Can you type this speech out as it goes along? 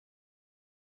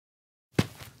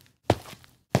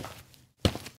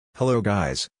Hello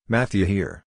guys, Matthew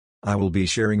here. I will be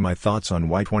sharing my thoughts on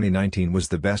why 2019 was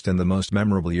the best and the most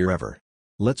memorable year ever.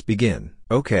 Let's begin.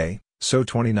 Okay, so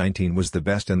 2019 was the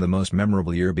best and the most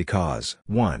memorable year because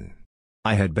 1.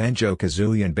 I had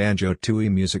Banjo-Kazooie and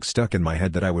Banjo-Tooie music stuck in my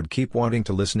head that I would keep wanting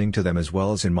to listening to them, as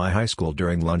well as in my high school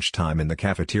during lunchtime in the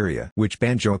cafeteria, which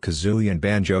Banjo-Kazooie and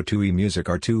Banjo-Tooie music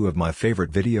are two of my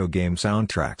favorite video game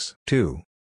soundtracks. 2.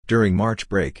 During March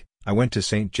break, I went to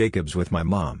St. Jacobs with my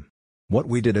mom. What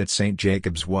we did at St.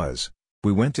 Jacobs was,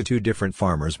 we went to two different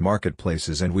farmers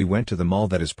marketplaces and we went to the mall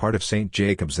that is part of St.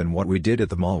 Jacobs, and what we did at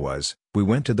the mall was, we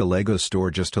went to the Lego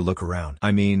store just to look around.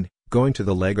 I mean, going to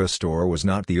the Lego store was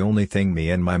not the only thing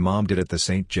me and my mom did at the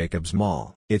St. Jacobs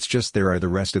Mall. It's just there are the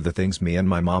rest of the things me and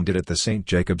my mom did at the St.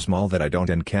 Jacobs Mall that I don't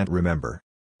and can't remember.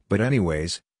 But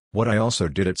anyways, what I also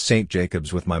did at St.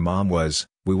 Jacobs with my mom was,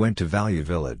 we went to Value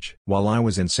Village. While I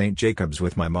was in St. Jacobs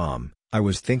with my mom, I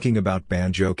was thinking about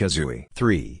Banjo-Kazooie.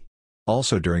 3.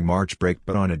 Also during March break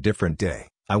but on a different day,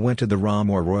 I went to the ROM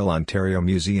or Royal Ontario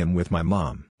Museum with my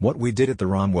mom. What we did at the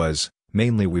ROM was,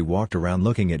 mainly we walked around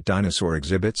looking at dinosaur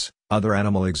exhibits, other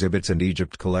animal exhibits and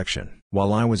Egypt collection.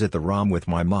 While I was at the ROM with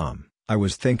my mom, I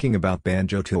was thinking about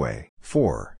Banjo-Tooie.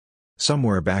 4.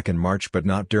 Somewhere back in March but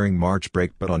not during March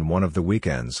break but on one of the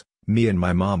weekends, me and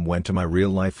my mom went to my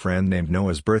real-life friend named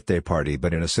Noah's birthday party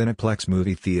but in a Cineplex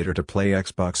movie theater to play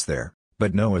Xbox there.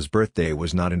 But Noah's birthday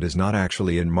was not and is not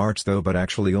actually in March though, but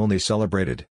actually only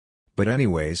celebrated. But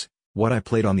anyways, what I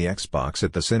played on the Xbox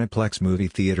at the Cineplex movie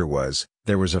theater was,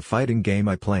 there was a fighting game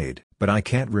I played, but I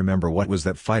can't remember what was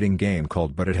that fighting game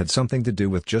called, but it had something to do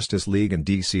with Justice League and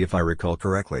DC if I recall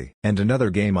correctly. And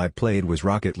another game I played was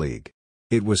Rocket League.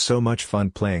 It was so much fun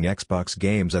playing Xbox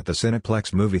games at the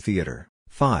Cineplex movie theater.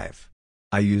 5.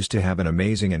 I used to have an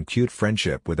amazing and cute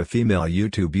friendship with a female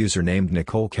YouTube user named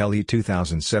Nicole Kelly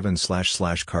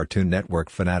 2007/Cartoon Network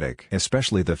fanatic.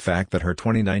 Especially the fact that her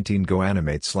 2019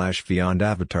 GoAnimate/Beyond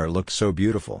avatar looked so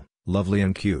beautiful, lovely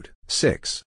and cute.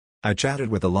 6. I chatted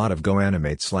with a lot of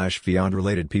GoAnimate/Beyond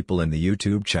related people in the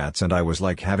YouTube chats and I was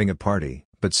like having a party,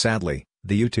 but sadly,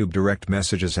 the YouTube direct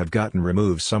messages have gotten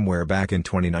removed somewhere back in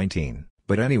 2019,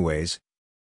 but anyways.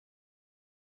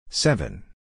 7.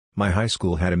 My high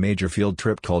school had a major field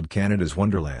trip called Canada's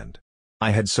Wonderland.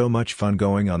 I had so much fun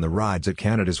going on the rides at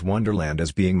Canada's Wonderland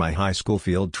as being my high school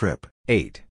field trip.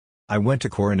 8. I went to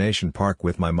Coronation Park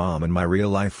with my mom and my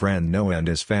real-life friend Noah and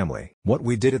his family. What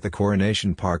we did at the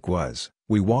Coronation Park was,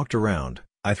 we walked around,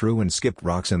 I threw and skipped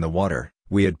rocks in the water,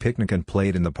 we had picnic and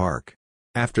played in the park.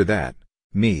 After that,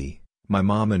 me, my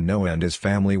mom and Noah and his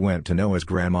family went to Noah's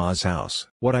grandma's house.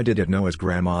 What I did at Noah's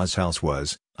grandma's house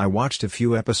was, I watched a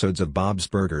few episodes of Bob's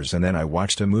Burgers and then I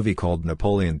watched a movie called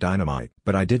Napoleon Dynamite.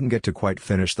 But I didn't get to quite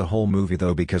finish the whole movie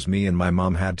though because me and my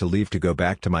mom had to leave to go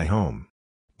back to my home.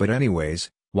 But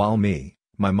anyways, while me,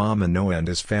 my mom and Noah and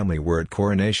his family were at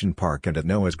Coronation Park and at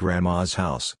Noah's grandma's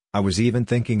house, I was even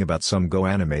thinking about some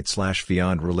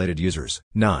GoAnimate/Beyond related users.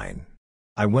 9.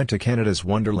 I went to Canada's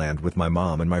Wonderland with my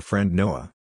mom and my friend Noah.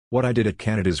 What I did at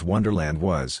Canada's Wonderland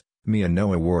was, me and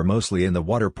Noah were mostly in the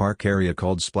water park area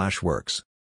called Splashworks.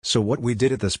 So what we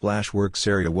did at the Splashworks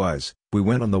area was, we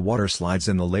went on the water slides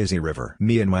in the lazy river.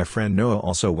 Me and my friend Noah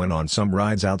also went on some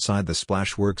rides outside the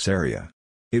Splashworks area.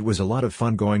 It was a lot of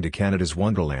fun going to Canada's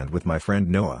Wonderland with my friend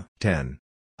Noah. 10.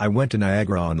 I went to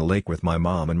Niagara-on-the-Lake with my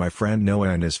mom and my friend Noah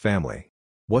and his family.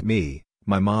 What me,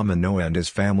 my mom and Noah and his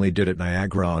family did at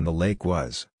Niagara-on-the-Lake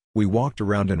was, we walked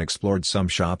around and explored some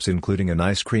shops including an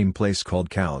ice cream place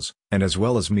called Cows, and as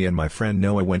well as me and my friend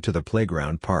Noah went to the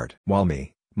playground part. While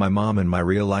me, my mom and my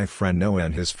real-life friend Noah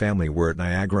and his family were at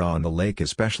Niagara-on-the-Lake,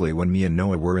 especially when me and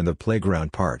Noah were in the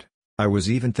playground part. I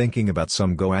was even thinking about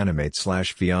some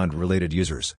GoAnimate/Beyond related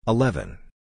users. 11.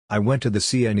 I went to the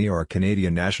CNE or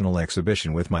Canadian National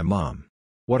Exhibition with my mom.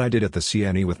 What I did at the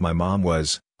CNE with my mom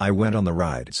was, I went on the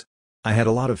rides. I had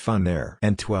a lot of fun there.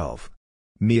 And 12.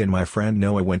 Me and my friend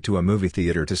Noah went to a movie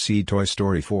theater to see Toy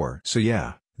Story 4. So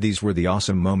yeah, these were the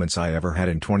awesome moments I ever had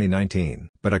in 2019.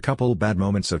 But a couple bad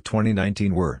moments of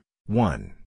 2019 were,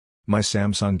 1. My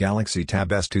Samsung Galaxy Tab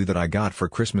S2 that I got for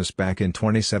Christmas back in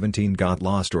 2017 got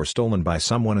lost or stolen by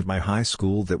someone at my high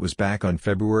school that was back on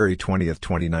February 20th,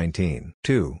 2019.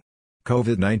 2.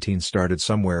 COVID-19 started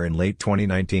somewhere in late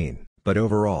 2019, but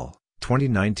overall,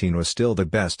 2019 was still the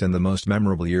best and the most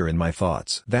memorable year in my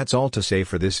thoughts. That's all to say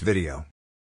for this video.